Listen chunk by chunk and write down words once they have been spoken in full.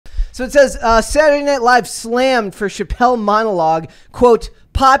So it says Saturday Night Live slammed for Chappelle monologue, quote,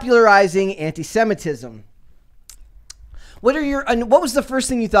 popularizing anti-Semitism. What was the first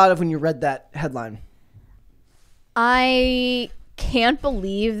thing you thought of when you read that headline? I can't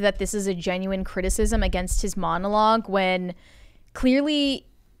believe that this is a genuine criticism against his monologue when clearly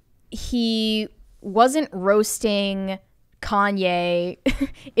he wasn't roasting Kanye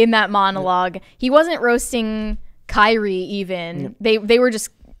in that monologue. He wasn't roasting Kyrie even. Yep. They were just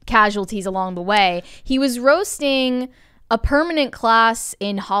casualties along the way. He was roasting a permanent class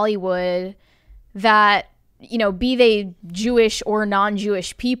in Hollywood that, you know, be they Jewish or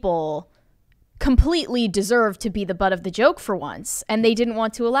non-Jewish people, completely deserved to be the butt of the joke for once, and they didn't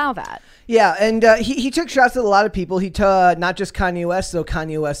want to allow that. Yeah, and he took shots at a lot of people. He took not just Kanye West, though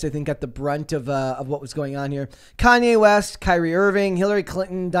Kanye West I think got the brunt of what was going on here. Kanye West, Kyrie Irving, Hillary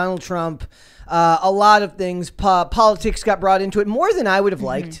Clinton, Donald Trump, a lot of things. Politics got brought into it more than I would have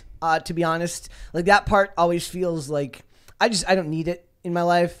liked, to be honest. Like that part always feels like I don't need it in my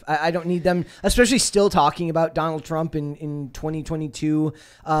life. I don't need them, especially still talking about Donald Trump in 2022,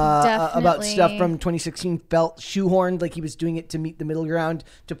 about stuff from 2016 felt shoehorned, like he was doing it to meet the middle ground,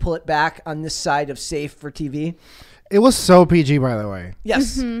 to pull it back on this side of safe for TV. It was so PG, by the way.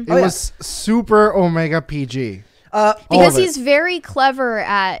 Yes. It was super Omega PG. Because he's very clever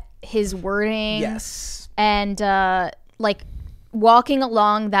at his wording. Yes. And like walking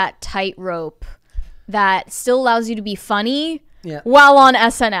along that tightrope that still allows you to be funny while on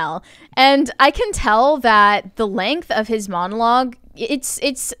SNL. And I can tell that the length of his monologue,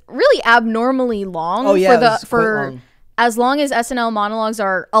 it's really abnormally long. Oh, yeah, for as long as SNL monologues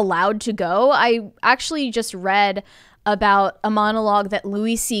are allowed to go. I actually just read about a monologue that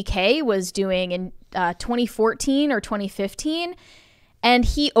Louis C.K. was doing in 2014 or 2015. And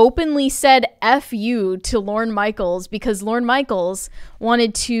he openly said F you to Lorne Michaels because Lorne Michaels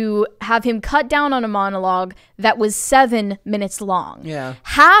wanted to have him cut down on a monologue that was 7 minutes long. Yeah.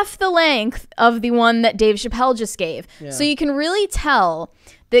 Half the length of the one that Dave Chappelle just gave. Yeah. So you can really tell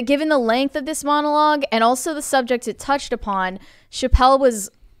that given the length of this monologue and also the subject it touched upon, Chappelle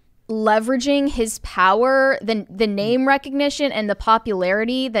was leveraging his power, the name recognition and the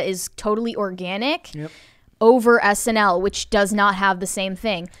popularity that is totally organic. Yep. Over SNL, which does not have the same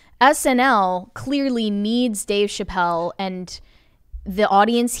thing. SNL clearly needs Dave Chappelle and the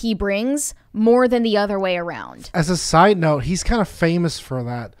audience he brings more than the other way around. As a side note, he's kind of famous for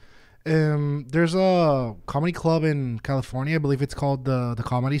that. There's a comedy club in California. I believe it's called the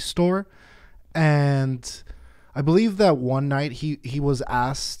Comedy Store. And I believe that one night he was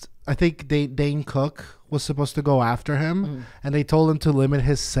asked, I think Dane Cook was supposed to go after him. And they told him to limit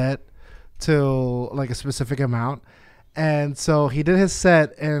his set to like a specific amount, and so he did his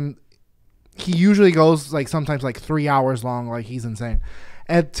set, and he usually goes like sometimes like 3 hours long, like he's insane.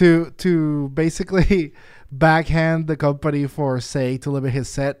 And to basically backhand the company for say to limit his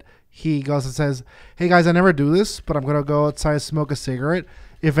set, he goes and says, "Hey guys, I never do this, but I'm gonna go outside and smoke a cigarette.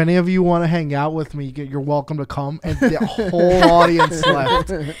 If any of you want to hang out with me, you're welcome to come." And the whole audience left.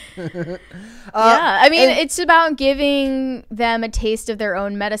 Yeah, I mean, it's about giving them a taste of their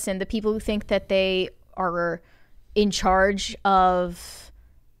own medicine. The people who think that they are in charge of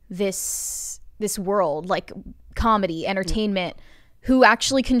this world, like comedy, entertainment, who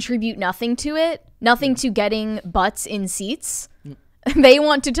actually contribute nothing to it, nothing to getting butts in seats. They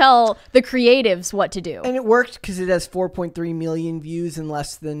want to tell the creatives what to do. And it worked because it has 4.3 million views in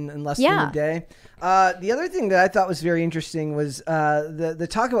less than a day. The other thing that I thought was very interesting was the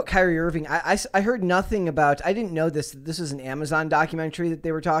talk about Kyrie Irving. I heard nothing about, I didn't know this was an Amazon documentary that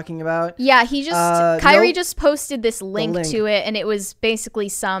they were talking about. Yeah, Kyrie just posted this link to it, and it was basically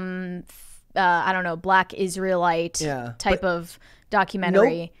some, I don't know, Black Israelite type of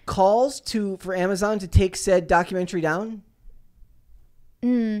documentary. No calls for Amazon to take said documentary down?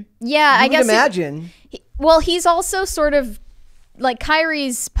 Yeah, I guess. Imagine. He's also sort of like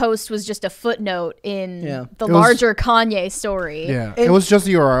Kyrie's post was just a footnote in the larger Kanye story. Yeah, it was just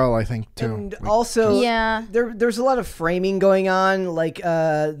the URL, I think, too. And also, there's a lot of framing going on. Like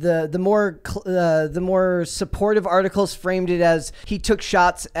the more supportive articles framed it as he took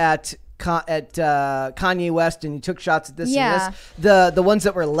shots at Kanye West and he took shots at this and this. The ones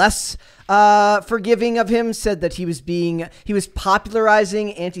that were less forgiving of him, said that he was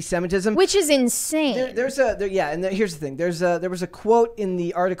popularizing anti-Semitism, which is insane. Here's the thing. There was a quote in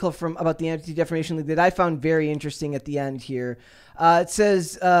the article about the Anti-Defamation League that I found very interesting at the end here. It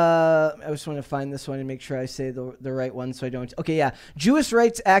says, I just want to find this one and make sure I say the right one so I don't. Okay, yeah. Jewish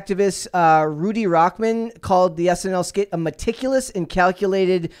rights activist Rudy Rockman called the SNL skit a meticulous and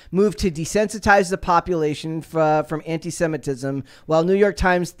calculated move to desensitize the population from anti-Semitism, while New York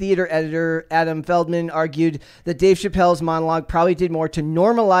Times theater editor Adam Feldman argued that Dave Chappelle's monologue probably did more to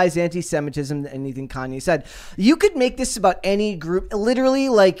normalize anti-Semitism than anything Kanye said. You could make this about any group. Literally,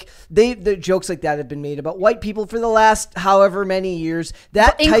 like, the jokes like that have been made about white people for the last however many years,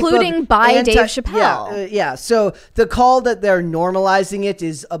 that including by Dave Chappelle. Yeah. So the call that they're normalizing it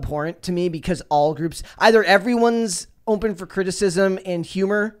is abhorrent to me, because all groups, either everyone's open for criticism and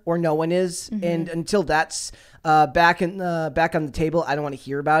humor or no one is. Mm-hmm. And until that's back on the table, I don't want to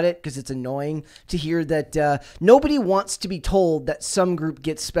hear about it, because it's annoying to hear that nobody wants to be told that some group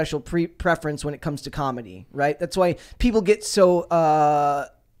gets special preference when it comes to comedy, right? That's why people get so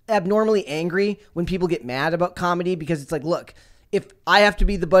abnormally angry when people get mad about comedy, because it's like, look, if I have to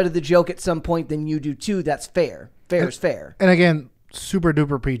be the butt of the joke at some point, then you do too. That's fair. Fair is fair. And again, super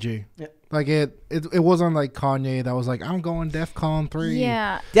duper PG. Yeah. Like it wasn't like Kanye that was like, I'm going DEFCON 3.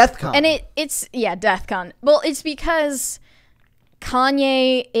 Yeah. DEFCON. And it's DEFCON. Well, it's because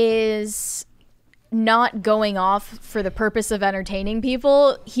Kanye is not going off for the purpose of entertaining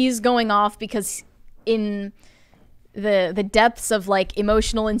people. He's going off because in the depths of like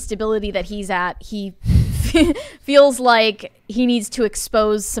emotional instability that he's at, he feels like he needs to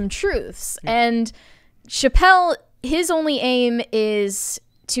expose some truths. And Chappelle, his only aim is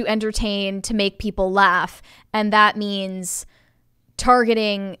to entertain, to make people laugh, and that means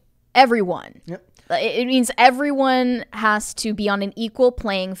targeting everyone. Yep. It means everyone has to be on an equal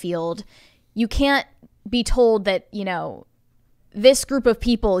playing field. You can't be told that, this group of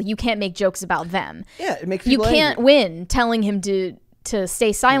people, you can't make jokes about them. Yeah, it makes people You can't angry. win telling him to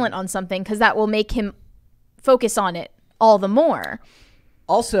stay silent on something, because that will make him focus on it all the more.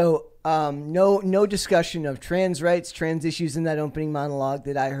 Also, no discussion of trans rights, trans issues in that opening monologue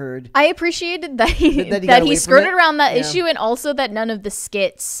that I heard. I appreciated that he skirted around that issue, and also that none of the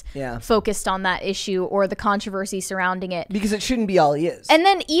skits focused on that issue or the controversy surrounding it. Because it shouldn't be all he is. And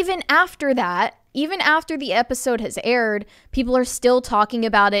then even after that, even after the episode has aired, people are still talking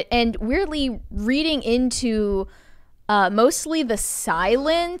about it and weirdly reading into mostly the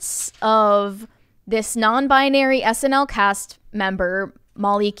silence of this non-binary SNL cast member,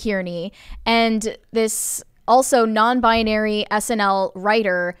 Molly Kearney, and this also non-binary SNL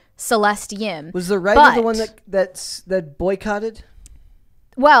writer, Celeste Yim. Was the writer the one that boycotted?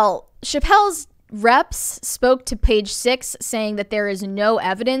 Well, Chappelle's reps spoke to Page 6 saying that there is no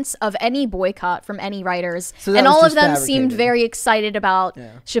evidence of any boycott from any writers, and all of them seemed very excited about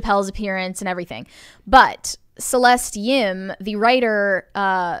Chappelle's appearance and everything. But Celeste Yim, the writer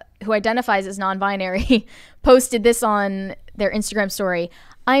who identifies as non-binary, posted this on their Instagram story.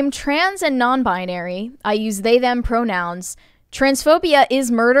 I'm trans and non-binary. I use they, them pronouns. Transphobia is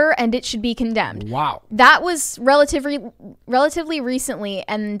murder and it should be condemned. Wow. That was relatively recently,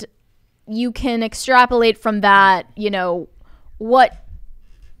 and you can extrapolate from that, what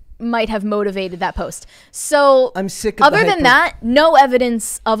might have motivated that post. So I'm sick of other than that, no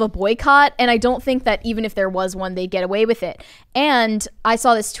evidence of a boycott, and I don't think that even if there was one, they'd get away with it. And I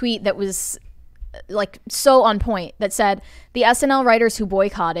saw this tweet that was like so on point that said the SNL writers who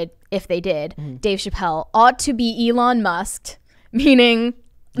boycotted, if they did, Dave Chappelle, ought to be Elon Musked, meaning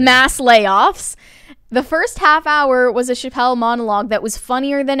mass layoffs. The first half hour was a Chappelle monologue that was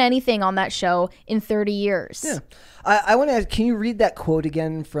funnier than anything on that show in 30 years. Yeah. I want to ask, can you read that quote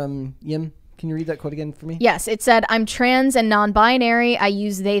again from Yim? Can you read that quote again for me? Yes, it said, I'm trans and non-binary. I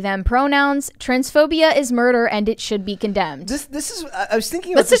use they, them pronouns. Transphobia is murder and it should be condemned. This is, I was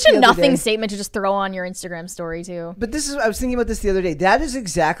thinking about That's such a nothing statement to just throw on your Instagram story too. But I was thinking about this the other day. That is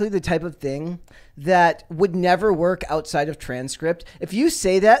exactly the type of thing that would never work outside of transcript. If you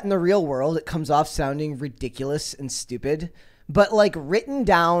say that in the real world, it comes off sounding ridiculous and stupid. But like written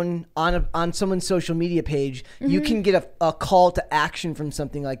down on someone's social media page, you can get a call to action from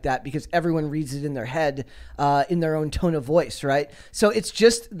something like that because everyone reads it in their head, in their own tone of voice, right? So it's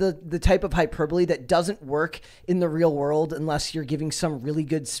just the type of hyperbole that doesn't work in the real world unless you're giving some really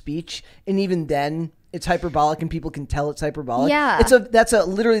good speech, and even then, it's hyperbolic and people can tell it's hyperbolic. Yeah. That's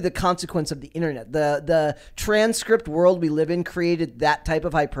literally the consequence of the internet. The transcript world we live in created that type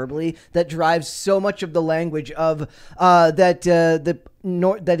of hyperbole that drives so much of the language of that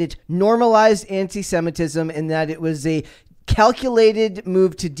it normalized anti-Semitism, and that it was a calculated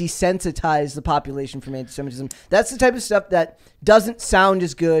move to desensitize the population from anti-Semitism. That's the type of stuff that doesn't sound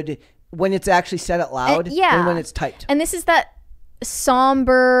as good when it's actually said out loud than when it's typed. And this is that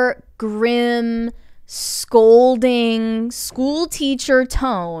somber, grim, scolding school teacher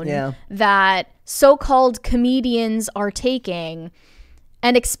tone that so-called comedians are taking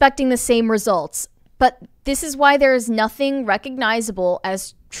and expecting the same results. But this is why there is nothing recognizable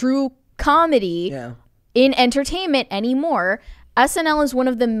as true comedy in entertainment anymore. SNL is one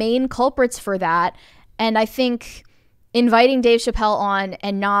of the main culprits for that. And I think inviting Dave Chappelle on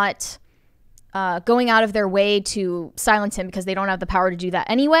and not going out of their way to silence him because they don't have the power to do that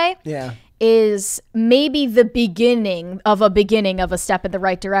anyway is maybe the beginning of a step in the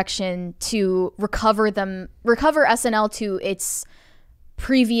right direction to recover SNL to its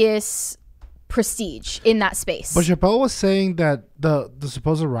previous prestige in that space. But Chappelle was saying that the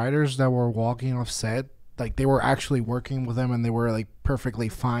supposed writers that were walking off set, like they were actually working with him and they were like perfectly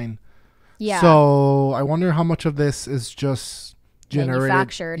fine. Yeah. So I wonder how much of this is just generated,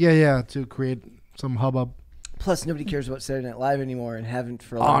 manufactured. To create some hubbub. Plus, nobody cares about Saturday Night Live anymore and haven't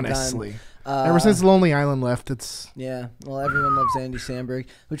for a long time. Honestly. Ever since Lonely Island left, it's... Yeah. Well, everyone loves Andy Samberg,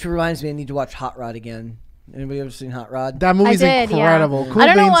 which reminds me I need to watch Hot Rod again. Anybody ever seen Hot Rod? That movie's incredible. Yeah. I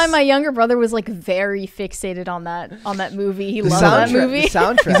don't know why my younger brother was like very fixated on that movie. He loved that movie. The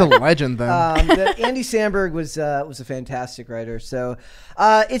soundtrack. He's a legend, then. Andy Samberg was a fantastic writer. So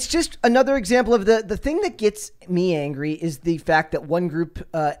it's just another example of the thing that gets me angry is the fact that one group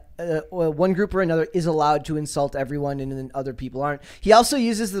or another is allowed to insult everyone and then other people aren't. He also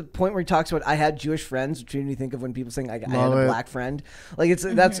uses the point where he talks about I had Jewish friends, which made me think of when people saying I had a black friend. Like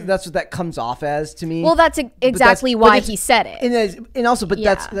that's what that comes off as to me. Well, that's exactly why he said it. And also,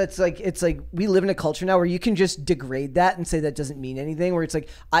 that's like it's like we live in a culture now where you can just degrade that and say that doesn't mean anything. Where it's like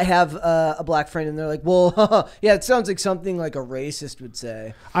I have a black friend and they're like, well, yeah, it sounds like something like a racist would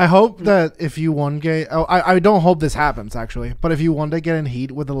say. I hope that if you one day, I don't hope this happens actually, but if you one day get in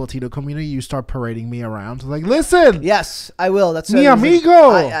heat with the Latino community, you start parading me around. Like, listen. Yes, I will. That's mi amigo.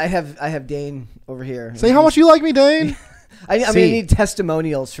 I have Dane over here. Say how much you like me, Dane. I need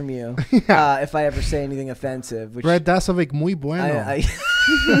testimonials from you if I ever say anything offensive. Which Red Dasovic muy bueno.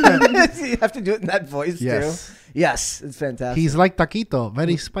 You have to do it in that voice too. Yes, it's fantastic. He's like taquito,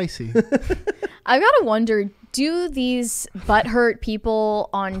 very spicy. I gotta wonder, do these butthurt people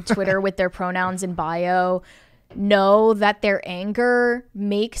on Twitter with their pronouns in bio know that their anger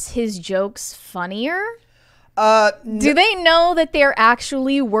makes his jokes funnier? Do they know that they're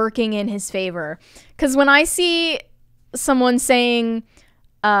actually working in his favor? Because when I see someone saying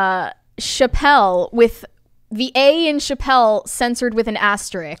Chappelle with the A in Chappelle censored with an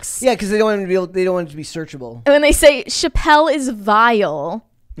asterisk, because they don't want it to be searchable. And when they say Chappelle is vile,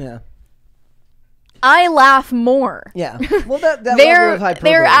 I laugh more. Yeah, well, that level of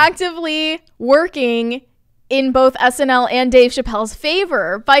hyperbole. They're actively working in both SNL and Dave Chappelle's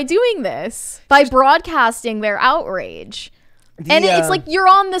favor by doing this, by broadcasting their outrage. And it's like you're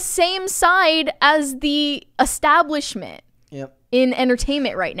on the same side as the establishment in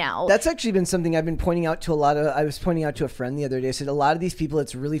entertainment right now. That's actually been something I've been pointing out to I was pointing out to a friend the other day. I said a lot of these people,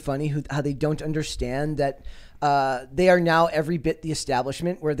 it's really funny how they don't understand that they are now every bit the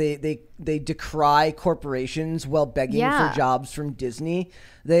establishment, where they decry corporations while begging for jobs from Disney.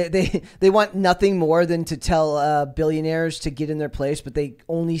 They want nothing more than to tell billionaires to get in their place, but they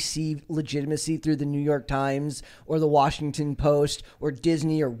only see legitimacy through the New York Times or the Washington Post or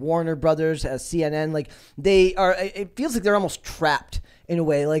Disney or Warner Brothers, CNN. Like it feels like they're almost trapped in a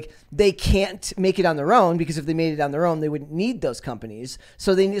way. Like they can't make it on their own, because if they made it on their own, they wouldn't need those companies.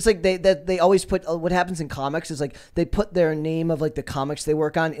 So it's like they always put what happens in comics is like they put their name of like the comics they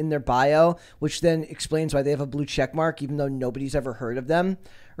work on in their bio, which then explains why they have a blue check mark, even though nobody's ever heard of them.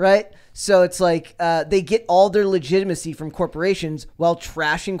 Right? So it's like they get all their legitimacy from corporations while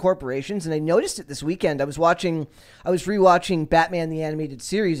trashing corporations. And I noticed it this weekend. I was rewatching Batman the Animated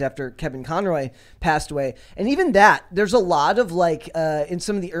Series after Kevin Conroy passed away. And even that, there's a lot of like in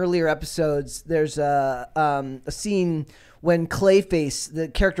some of the earlier episodes, there's a scene when Clayface, the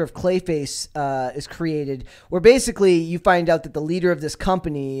character of Clayface, is created, where basically you find out that the leader of this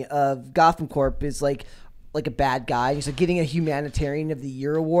company of Gotham Corp is like a bad guy. He's like getting a Humanitarian of the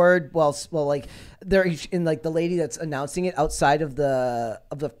Year award. Well, like they're in like the lady that's announcing it outside of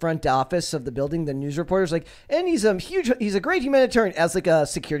the front office of the building. The news reporter's like, and he's a great humanitarian, as like a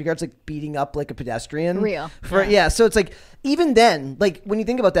security guard's like beating up like a pedestrian. Real. So it's like, even then, like when you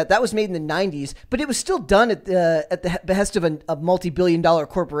think about that, that was made in the 90s, but it was still done at the behest of a multi-billion-dollar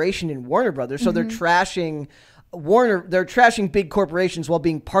corporation in Warner Brothers. So they're trashing Warner, they're trashing big corporations while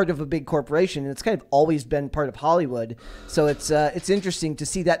being part of a big corporation, and it's kind of always been part of Hollywood. So it's interesting to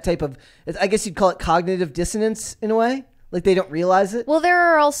see that type of, I guess you'd call it cognitive dissonance in a way. Like they don't realize it. Well, there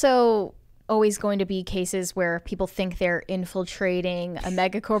are also always going to be cases where people think they're infiltrating a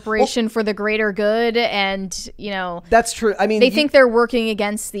mega corporation for the greater good, and that's true. I mean, they think they're working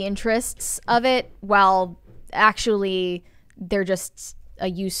against the interests of it, while actually they're just a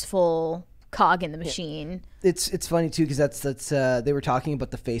useful cog in the machine. It's funny too, because that's they were talking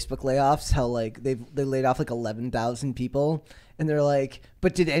about the Facebook layoffs, how like they laid off like 11,000 people, and they're like,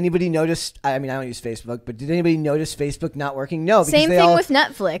 but did anybody notice? I mean, I don't use Facebook, but did anybody notice Facebook not working? No. Same thing with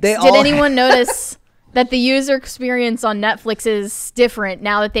Netflix. Did anyone notice that the user experience on Netflix is different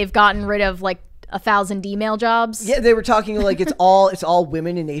now that they've gotten rid of like 1,000 email jobs? Yeah, they were talking like it's all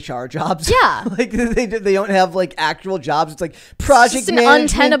women in HR jobs. Yeah, like they don't have like actual jobs. It's like project it's an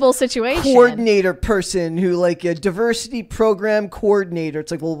management untenable situation. Coordinator person who like a diversity program coordinator.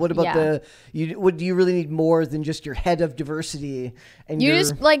 It's like, well, what about what do you really need more than just your head of diversity? And you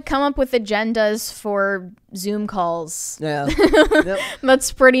just like come up with agendas for Zoom calls. Yeah, yep.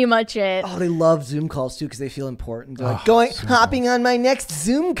 That's pretty much it. Oh, they love Zoom calls too because they feel important. They're like hopping on my next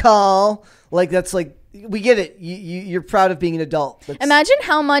Zoom call. Like that's like, we get it. You're proud of being an adult. Imagine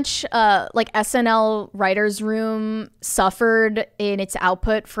how much like SNL writers room suffered in its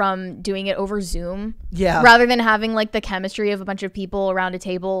output from doing it over Zoom. Yeah. Rather than having like the chemistry of a bunch of people around a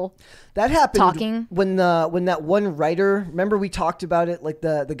table. That happened talking when that one writer, remember we talked about it, like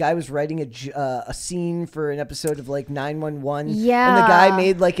the guy was writing a scene for an episode of like 911. Yeah. And the guy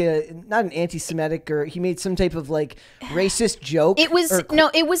made like not an anti-Semitic, or he made some type of like racist joke. It was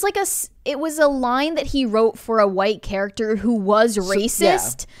it was a line that he wrote for a white character who was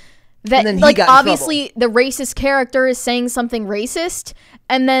racist. That like obviously the racist character is saying something racist,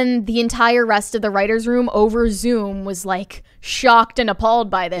 and then the entire rest of the writers' room over Zoom was like shocked and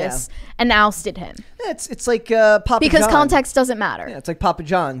appalled by this and ousted him. It's like Papa because John. Context doesn't matter. Yeah, it's like Papa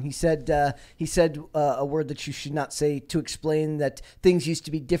John. He said a word that you should not say to explain that things used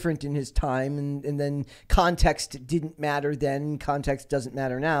to be different in his time, and then context didn't matter then. Context doesn't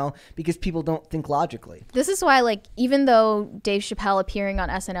matter now because people don't think logically. This is why, like, even though Dave Chappelle appearing on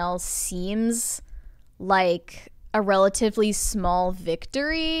SNL seems like a relatively small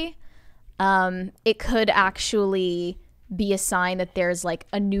victory, it could actually be a sign that there's like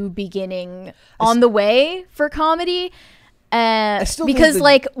a new beginning on the way for comedy. Because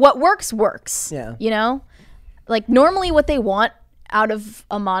like what works. Yeah. Like normally what they want out of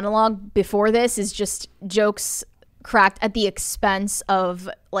a monologue before this is just jokes cracked at the expense of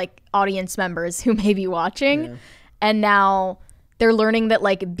like audience members who may be watching. Yeah. And now they're learning that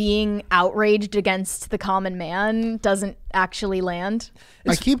like being outraged against the common man doesn't actually land.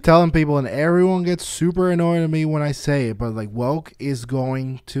 I keep telling people, and everyone gets super annoyed at me when I say it, but like woke is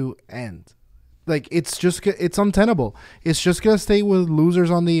going to end. Like it's untenable. It's just gonna stay with losers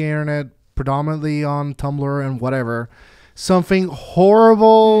on the internet, predominantly on Tumblr and whatever. Something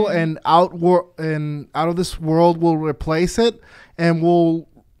horrible and out of this world will replace it, and we'll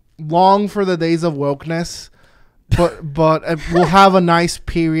long for the days of wokeness. But we'll have a nice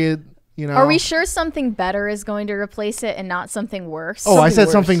period, Are we sure something better is going to replace it and not something worse? Oh, I said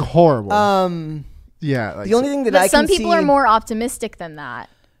something horrible. Yeah. Like the only thing that some people are more optimistic than that.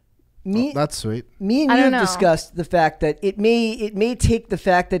 That's sweet. Me and you have discussed the fact that it may take the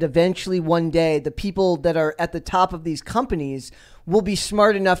fact that eventually one day the people that are at the top of these companies will be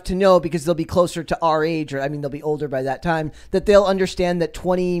smart enough to know, because they'll be closer to our age, or I mean they'll be older by that time, that they'll understand that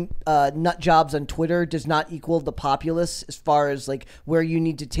 20 nut jobs on Twitter does not equal the populace as far as like where you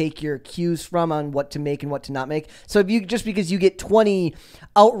need to take your cues from on what to make and what to not make. So if you just because you get 20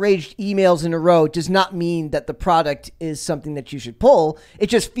 outraged emails in a row does not mean that the product is something that you should pull. It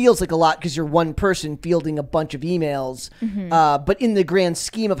just feels like a lot because you're one person fielding a bunch of emails. Mm-hmm. But in the grand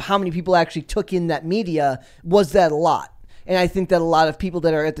scheme of how many people actually took in that media, was that a lot? And I think that a lot of people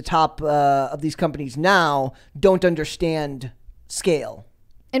that are at the top of these companies now don't understand scale.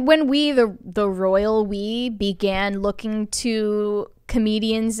 And when we, the royal we, began looking to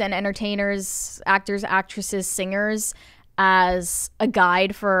comedians and entertainers, actors, actresses, singers as a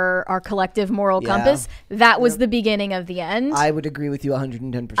guide for our collective moral compass, that was the beginning of the end. I would agree with you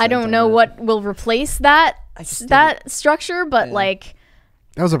 110%. I don't know what will replace that structure, but like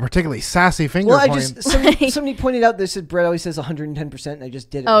That was a particularly sassy finger Well, point. somebody pointed out this. Brett always says 110%, and I just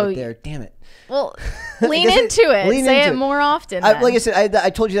did it right there. Damn it. Well, lean into it. Say it more often. Like I said, I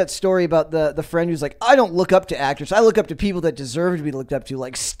told you that story about the friend who's like, I don't look up to actors. I look up to people that deserve to be looked up to,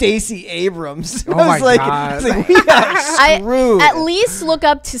 like Stacey Abrams. Oh my God. I was like, we are screwed. At least look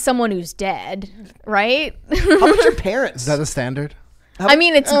up to someone who's dead, right? How about your parents? Is that a standard? I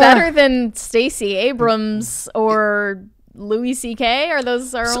mean, it's better than Stacey Abrams or Louis C.K. Or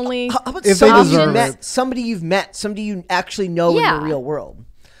those are only how about If they deserve it. somebody you've met, somebody you actually know in Yeah. the real world.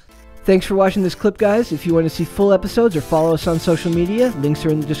 Thanks for watching this clip, guys. If you want to see full episodes or follow us on social media, links are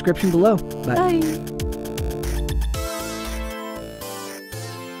in the description below. Bye. Bye.